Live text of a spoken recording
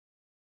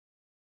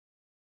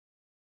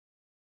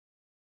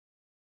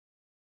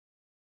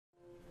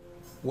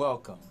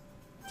Welcome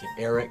to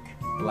Eric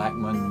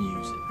Blackmon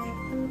Music.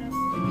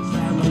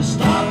 Family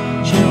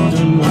stop,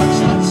 children, what's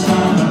that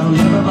sound?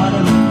 Everybody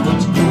look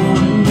what's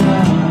going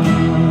down.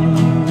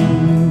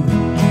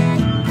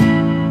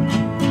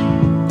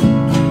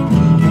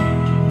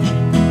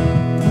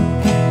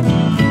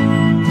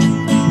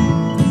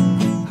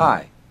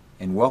 Hi,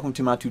 and welcome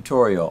to my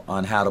tutorial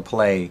on how to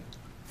play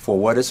For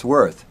What It's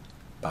Worth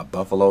by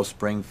Buffalo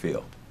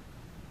Springfield.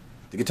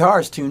 The guitar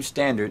is tuned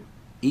standard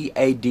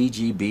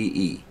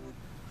E-A-D-G-B-E.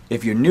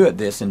 If you're new at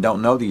this and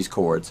don't know these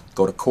chords,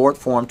 go to chord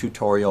form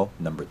tutorial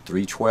number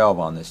 312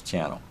 on this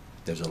channel.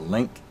 There's a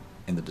link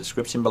in the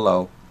description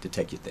below to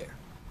take you there.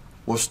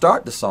 We'll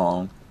start the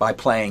song by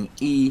playing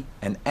E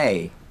and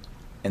A,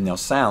 and they'll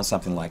sound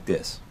something like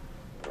this.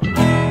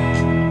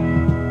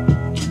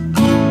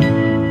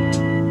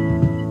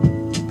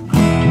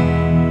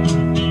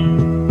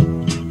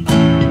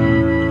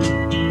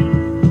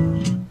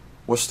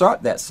 We'll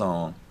start that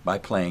song by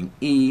playing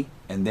E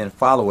and then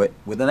follow it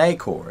with an A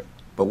chord.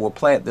 But we'll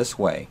play it this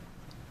way.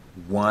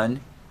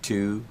 1,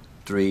 2,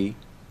 3,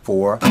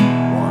 4.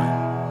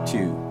 1,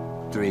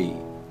 2, 3,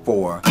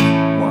 4.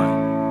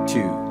 1,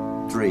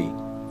 2, 3,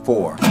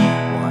 4.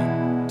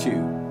 1,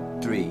 2,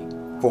 3,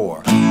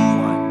 4.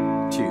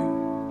 1,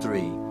 2,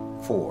 3,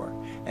 4.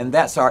 And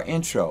that's our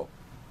intro.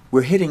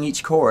 We're hitting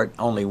each chord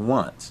only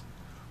once,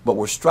 but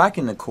we're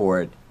striking the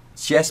chord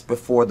just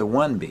before the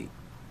 1 beat.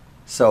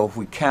 So if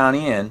we count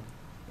in,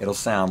 it'll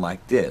sound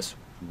like this.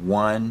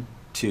 1,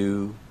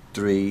 2,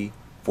 3,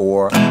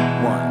 4,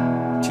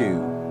 1,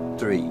 2,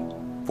 3,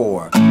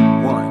 4,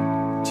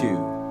 1,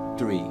 2,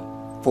 3,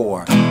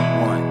 4,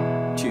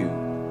 1,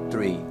 2,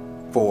 3,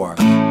 4,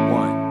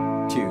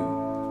 1,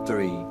 2,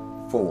 3,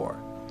 4.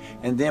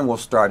 And then we'll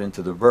start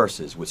into the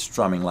verses with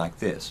strumming like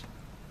this.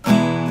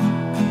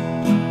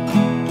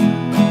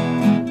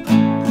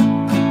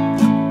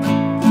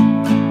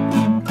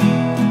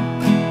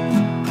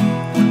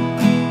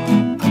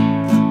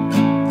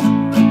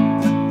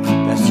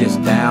 That's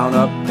just down,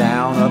 up,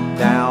 down, up,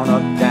 down,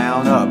 up,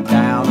 down, up,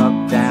 down,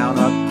 up, down,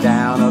 up,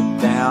 down,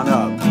 up, down,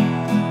 up.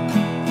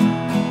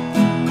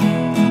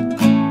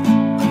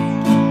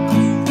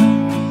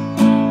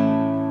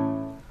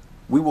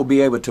 We will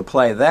be able to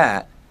play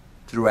that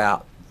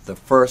throughout the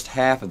first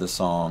half of the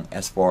song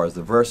as far as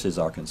the verses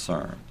are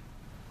concerned.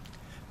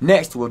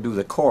 Next we'll do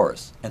the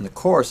chorus, and the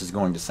chorus is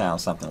going to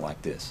sound something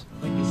like this.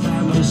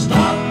 Family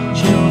stop,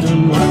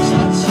 children, what's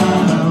that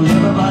sound?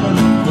 Everybody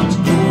look what's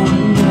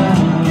going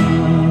down.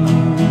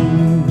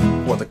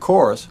 For the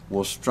chorus,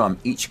 we'll strum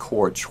each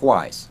chord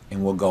twice,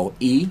 and we'll go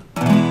E,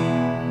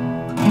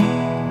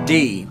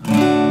 D,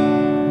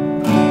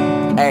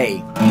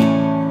 A,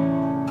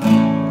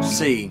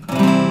 C,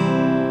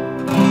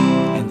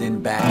 and then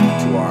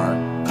back to our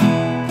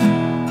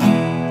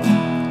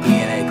E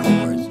and A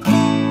chords.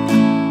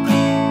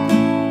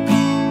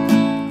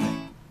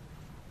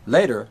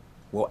 Later,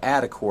 we'll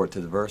add a chord to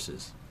the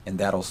verses, and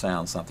that'll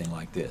sound something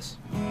like this.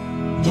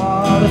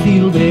 What a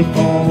field day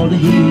for the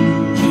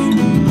heat.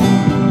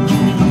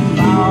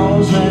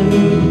 1,000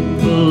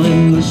 people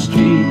in the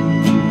street,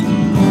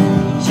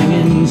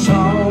 singing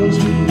songs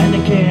and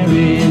a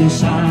carrying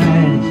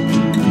signs,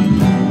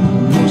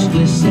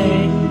 mostly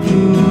say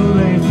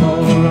hooray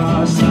for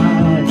our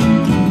side.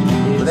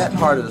 For that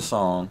part of the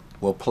song,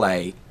 we'll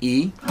play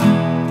E,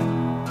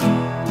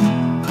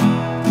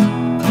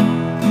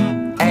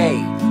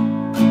 A,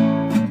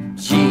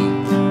 G,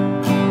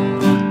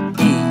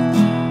 E,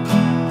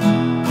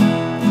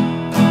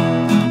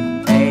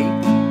 A,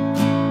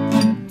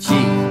 G.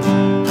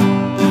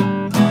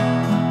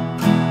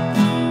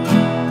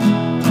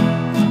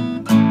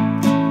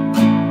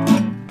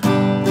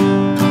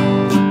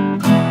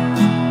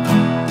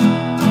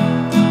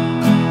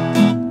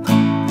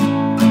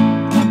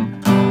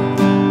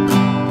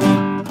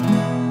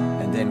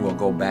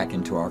 Go back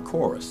into our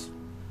chorus.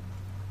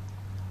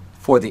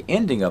 For the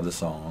ending of the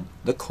song,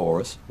 the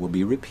chorus will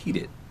be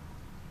repeated,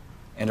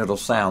 and it'll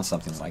sound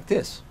something like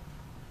this.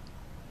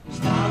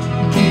 Stop,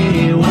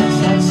 hey,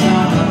 what's that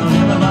sound?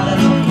 Everybody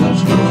look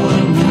what's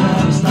going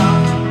down.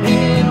 Stop,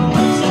 hey,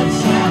 what's that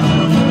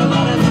sound?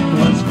 Everybody look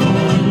what's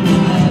going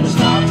down.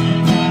 Stop,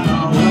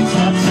 what's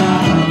that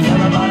sound?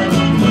 Everybody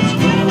look what's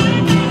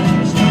going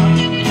down. Stop.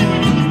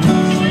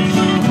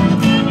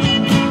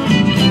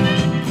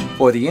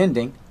 For the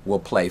ending, we'll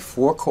play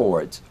 4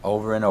 chords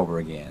over and over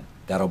again.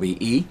 That'll be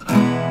E,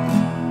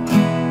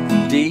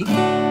 D,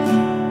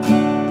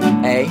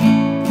 A,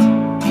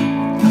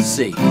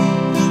 C.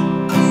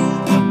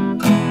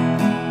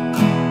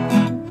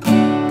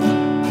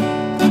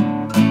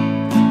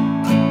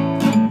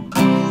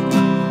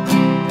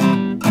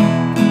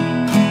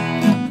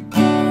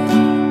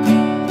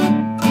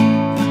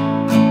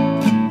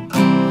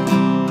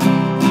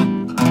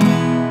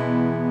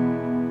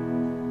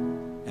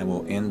 And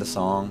we'll end the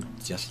song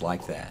just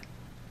like that.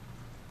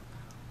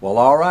 Well,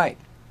 all right.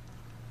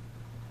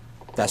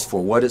 That's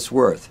For What It's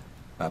Worth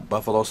by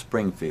Buffalo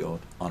Springfield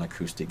on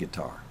acoustic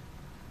guitar.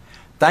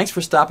 Thanks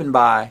for stopping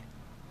by,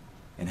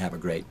 and have a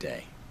great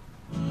day.